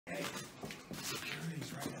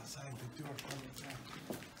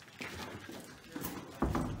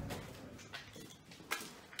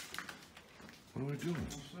doing?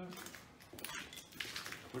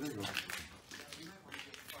 Where'd they go? You might want to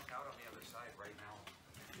get the fuck out on the other side right now.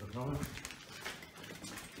 They're coming?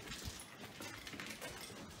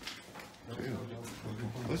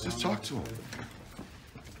 Damn. Let's just talk to them.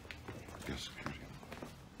 Yes, security.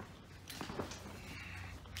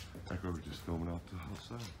 Like we were just filming out the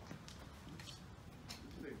outside.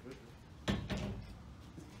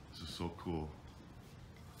 This is so cool.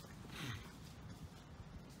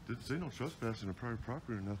 Didn't say no trespassing on private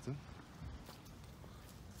property or nothing.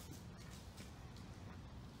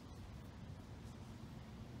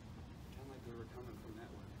 Sounded like we were coming from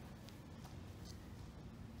that way.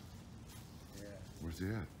 Yeah. Where's he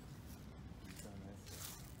at?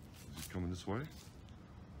 Is he coming this way?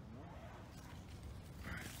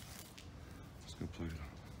 Alright. Let's complete it.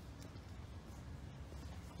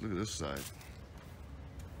 Look at this side.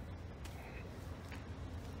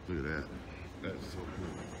 Look at that. That's so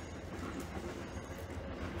cool.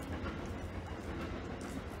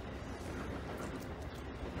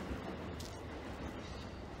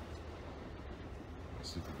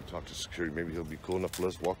 Let's see if we can talk to security. Maybe he'll be cool enough to let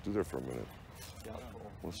us walk through there for a minute.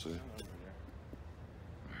 We'll see. Alright.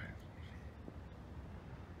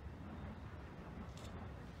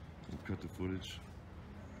 We'll cut the footage.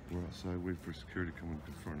 We're outside waiting for security to come and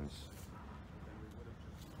confront us.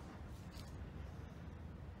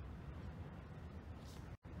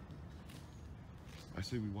 I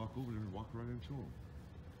say we walk over there and walk right into them.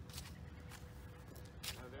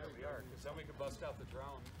 Oh, there we are. Because then we can bust out the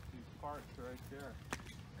drone. These parts right there.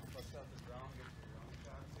 Bust out the drone, get your drone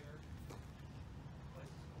shots here.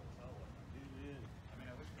 Place is cool as hell. It is. I mean,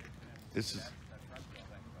 I wish we could finish This is. that front wheel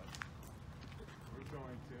thing, but We're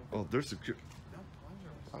going to. Oh, there's security. no,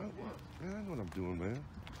 Man, I know what I'm doing, man.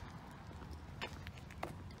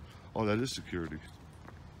 Oh, that is security.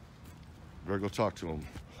 Better go talk to him.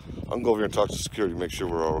 I'm gonna go over here and talk to security, make sure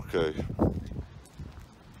we're all okay.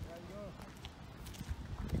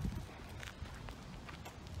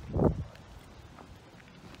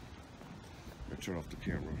 Turn off the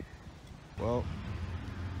camera. Well,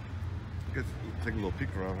 I guess we'll take a little peek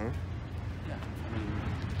around, huh? yeah. I mean,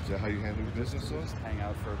 Is that how you handle your business, though? just hang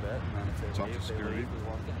out for a bit, and then if they Talk leave, to security. we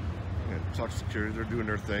walk in. Yeah, talk to security. They're doing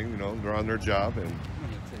their thing, you know. They're on their job, and I'm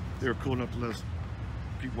gonna take they were cool enough to let us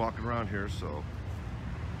keep walking around here, so.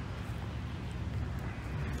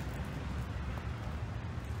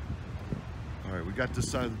 All right, we got this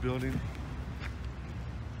side of the building.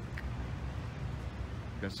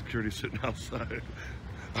 Got security sitting outside.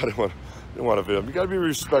 I don't want to video. You got to be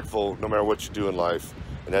respectful no matter what you do in life,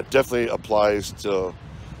 and that definitely applies to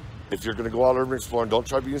if you're going to go out urban exploring. Don't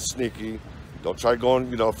try being sneaky. Don't try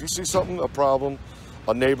going. You know, if you see something, a problem,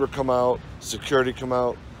 a neighbor come out, security come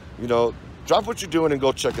out. You know, drop what you're doing and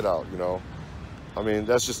go check it out. You know, I mean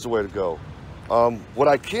that's just the way to go. What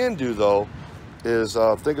I can do though is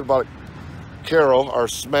thinking about it. Carol, our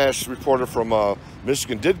Smash reporter from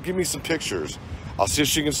Michigan, did give me some pictures. I'll see if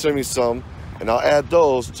she can send me some, and I'll add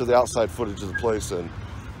those to the outside footage of the place, and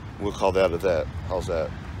we'll call that a that. How's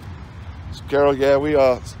that? So, Carol, yeah, we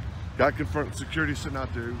got confirmed security sitting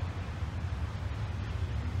out there.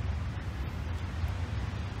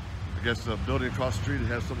 I guess the building across the street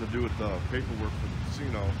has something to do with the paperwork for the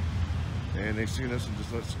casino, and they seen us and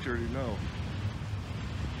just let security know.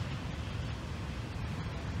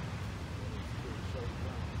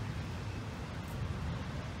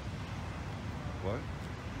 What?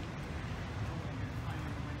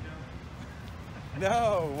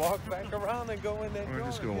 No, walk back around and go in that door. We're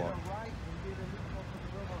just gonna walk.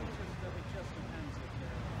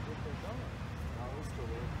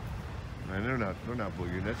 Man, they're not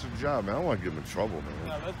boogieing. That's their job, man. I don't want to get them in trouble, man.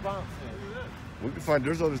 No, let's bounce it. We can find,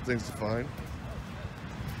 there's other things to find.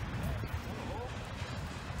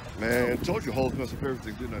 Man, I told you holes mess up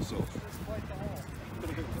everything, didn't I, so?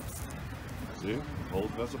 See?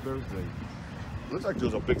 Holes mess up everything. Looks like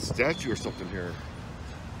there's a big statue or something here.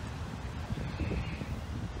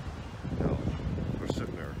 No, they're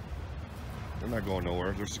sitting there. They're not going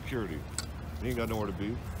nowhere. They're security. They ain't got nowhere to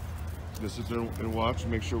be. Just sit there and watch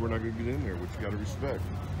and make sure we're not going to get in there, which you got to respect.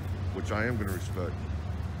 Which I am going to respect.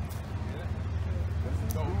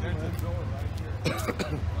 There's a door right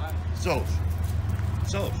here. So.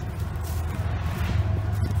 Just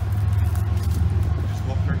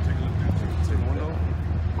walk there and take a look at the window.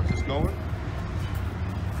 What's this going?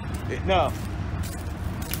 No.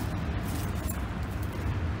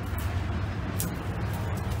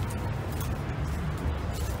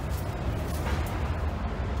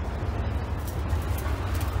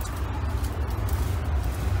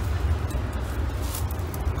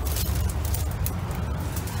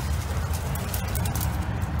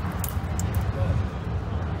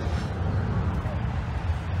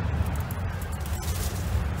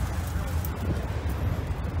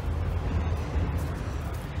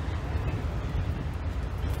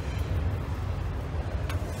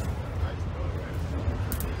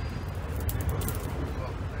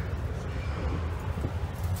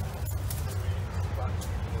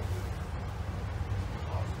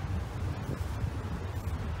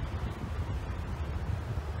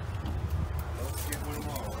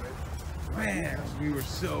 Man, we were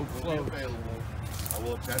so will close. be available. I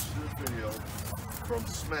will attach to this video from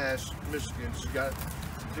Smash, Michigan. She got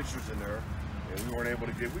some pictures in there, and we weren't able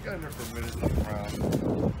to get. We got in there for a minute, look around,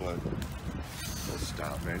 but don't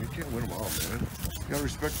stop, man. You can't win them all, man. You gotta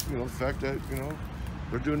respect, the fact that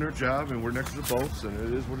they're doing their job, and we're next to the boats, and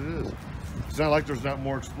it is what it is. It's not like there's not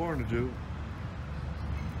more exploring to do.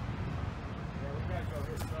 Yeah, we gotta go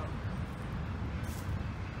hit something.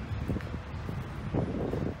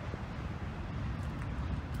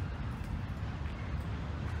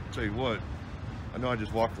 Tell you what, I know I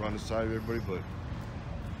just walked around the side of everybody, but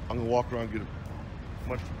I'm gonna walk around and get as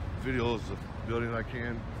much video of the building I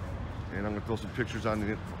can, and I'm gonna throw some pictures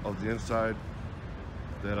on of the inside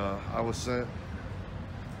that I was sent,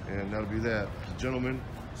 and that'll be that. Gentlemen,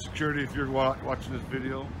 security, if you're watching this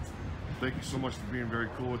video, thank you so much for being very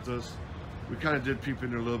cool with us. We kind of did peep in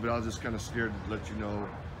there a little bit. I was just kind of scared to let you know.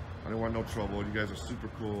 I didn't want no trouble. You guys are super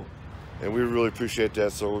cool, and we really appreciate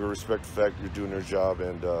that. So we respect the fact that you're doing your job,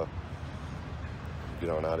 and get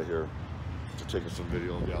on out of here to taking some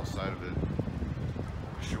video of the outside of it.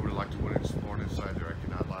 I sure would have liked to win exploring inside there. I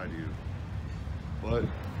cannot lie to you, but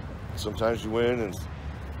sometimes you win, and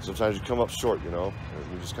sometimes you come up short. And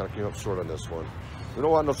we just kind of came up short on this one. We don't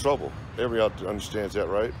want no trouble. Everybody out there understands that,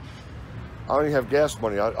 right? I don't even have gas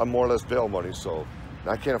money. I'm more or less bail money, so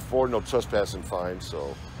I can't afford no trespassing fines.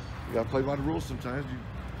 So you gotta play by the rules sometimes.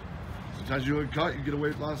 Sometimes you get caught, you get away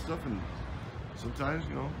with a lot of stuff, and sometimes,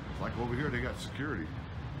 like over here, they got security.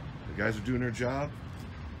 The guys are doing their job.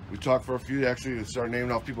 We talked for a few. Actually, they started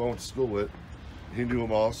naming off people I went to school with. He knew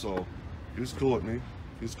them all, so he was cool with me.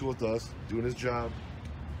 He was cool with us, doing his job.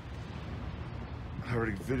 I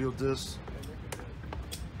already videoed this.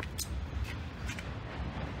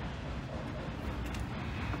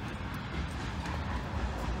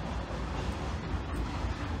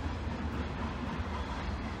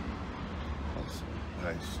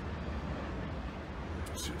 Nice.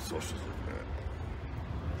 Let's see what socials looking at.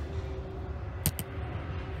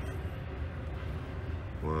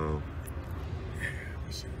 Wow.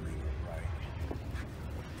 We should have made it right.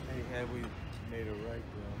 Hey, had we made it right,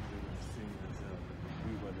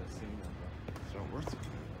 we wouldn't have seen it. It's not worth it.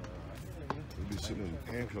 We'd be sitting in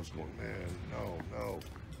handcuffs going, man, no.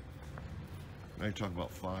 Now you're talking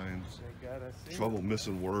about fines, Thank God I seen trouble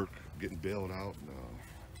missing work, getting bailed out.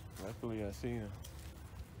 No. Luckily I seen him.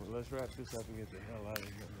 Well, let's wrap this up and get the hell out of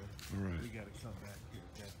here, man. All right. We gotta come back here,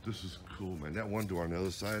 okay? This is cool, man. That one door on the other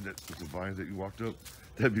side, with the vines that you walked up,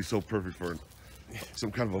 that'd be so perfect for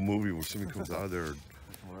some kind of a movie where somebody comes out of there,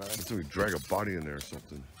 Right. somebody drag a body in there or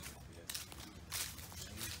something.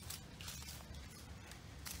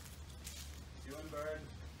 Doing bird.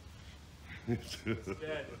 He's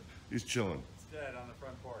Dead. He's chilling. It's dead on the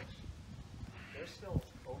front porch. They're still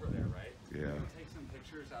over there, right? Yeah. Can you take some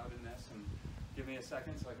pictures out in this and give me a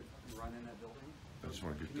second so I can fucking run in that building? I just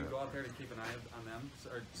want to get Can you that. go out there to keep an eye on them?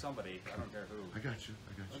 Or somebody, I don't care who. I got you.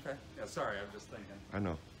 Okay. Yeah, sorry, I'm just thinking. I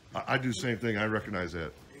know. I do the same thing. I recognize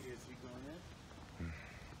that. Is he going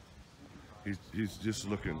in? He's just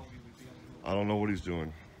looking. I don't know what he's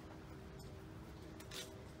doing.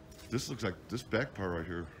 This looks like this back part right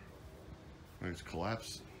here. Like it's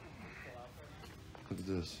collapsed. Look at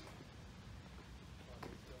this.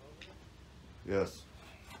 Yes.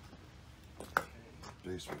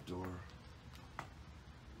 Basement door.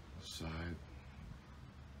 Side.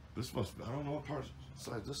 This must be, I don't know what part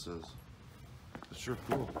side this is. It's sure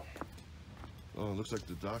cool. Oh, it looks like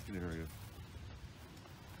the docking area.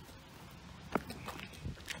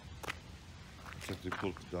 Looks like they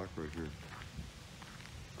pulled up the dock right here.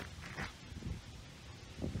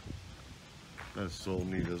 That's so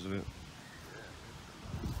neat, isn't it?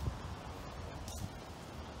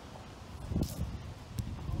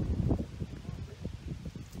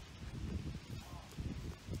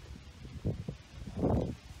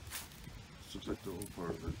 This looks like the old part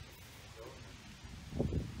of it.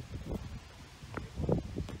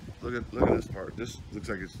 Look at this part. This looks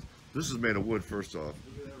like this is made of wood first off,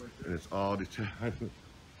 and it's all detached. Yeah, right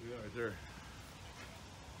there.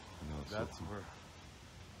 No, it's That's so cool. where.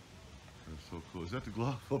 That's so cool. Is that the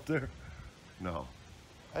glove up there? No,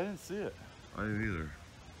 I didn't see it. I didn't either.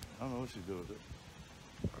 I don't know what she did with it.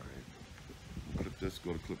 All right. Clip this.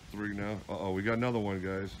 Go to clip 3 now. Uh-oh, we got another one,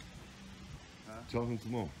 guys. Huh? Tell them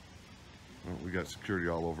some more. Oh, we got security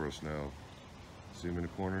all over us now. See him in the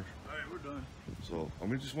corner? All right, we're done. So, I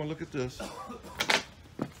mean, just want to look at this. Yeah,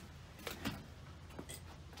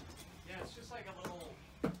 it's just like a little,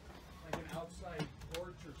 like an outside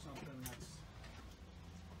porch or something that's...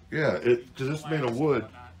 Yeah, because it's made of wood.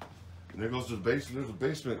 And there goes to the basement. There's a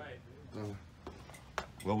basement. Right.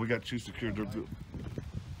 Well, we got 2 security.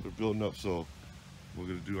 They're they're building up, so we're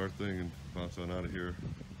gonna do our thing and bounce on out of here.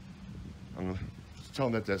 I'm gonna tell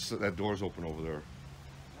them that door's open over there.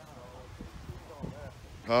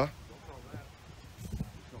 Huh?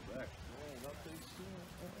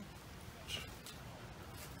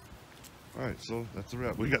 All right, so that's a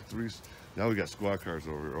wrap. We got three. Now we got squad cars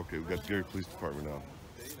over here. Okay, we got the Gary Police Department now.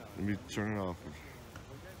 Let me turn it off.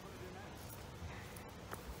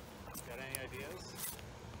 Got any ideas?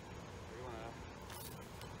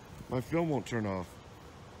 My film won't turn off.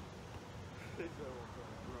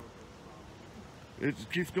 It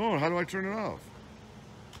keeps going. How do I turn it off?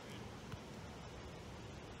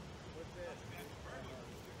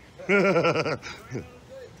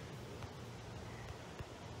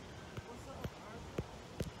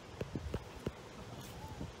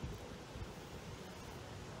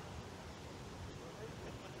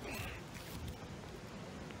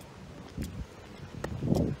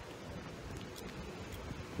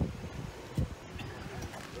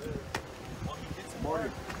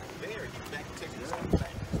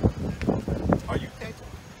 Are you taking?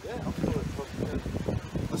 Yeah, I'm doing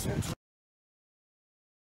it. Listen.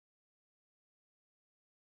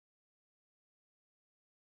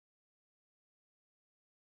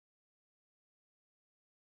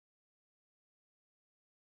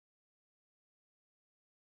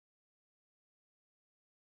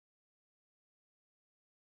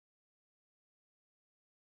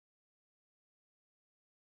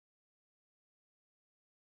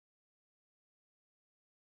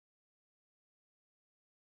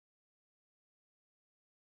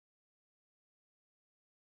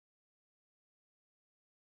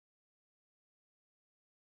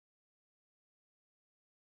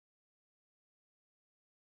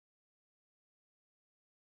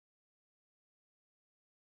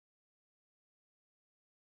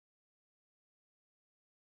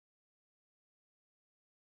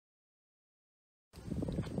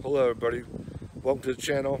 Hello everybody, welcome to the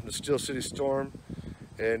channel, the Steel City Storm,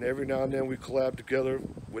 and every now and then we collab together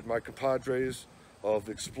with my compadres of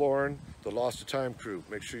exploring the Lost to Time crew.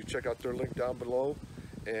 Make sure you check out their link down below,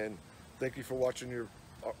 and thank you for watching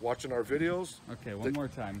our videos. Okay, one more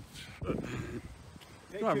time.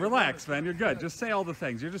 Come on, relax, man. You're good. Just say all the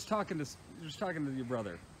things. You're just talking to your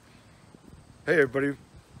brother. Hey everybody,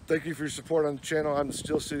 thank you for your support on the channel. I'm the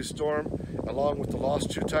Steel City Storm, along with the Lost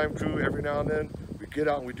to Time crew. Every now and then we get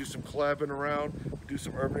out and we do some collabing around, we do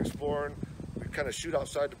some urban exploring, we kind of shoot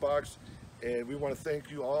outside the box, and we want to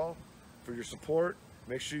thank you all for your support.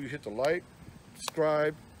 Make sure you hit the like,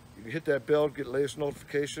 subscribe, you can hit that bell to get the latest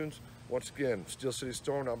notifications. Once again, Steel City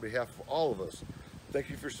Storm, on behalf of all of us,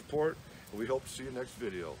 thank you for your support, and we hope to see you next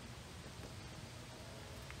video.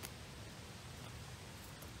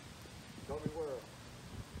 Tell me where.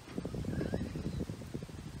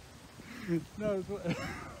 No,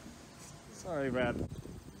 sorry, man.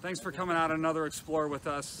 Thanks for coming out another explore with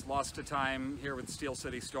us. Lost to Time here with Steel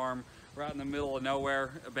City Storm. We're out in the middle of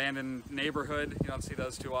nowhere, abandoned neighborhood. You don't see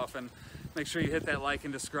those too often. Make sure you hit that like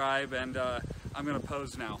and subscribe, and I'm gonna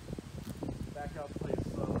pose now. Back up, please.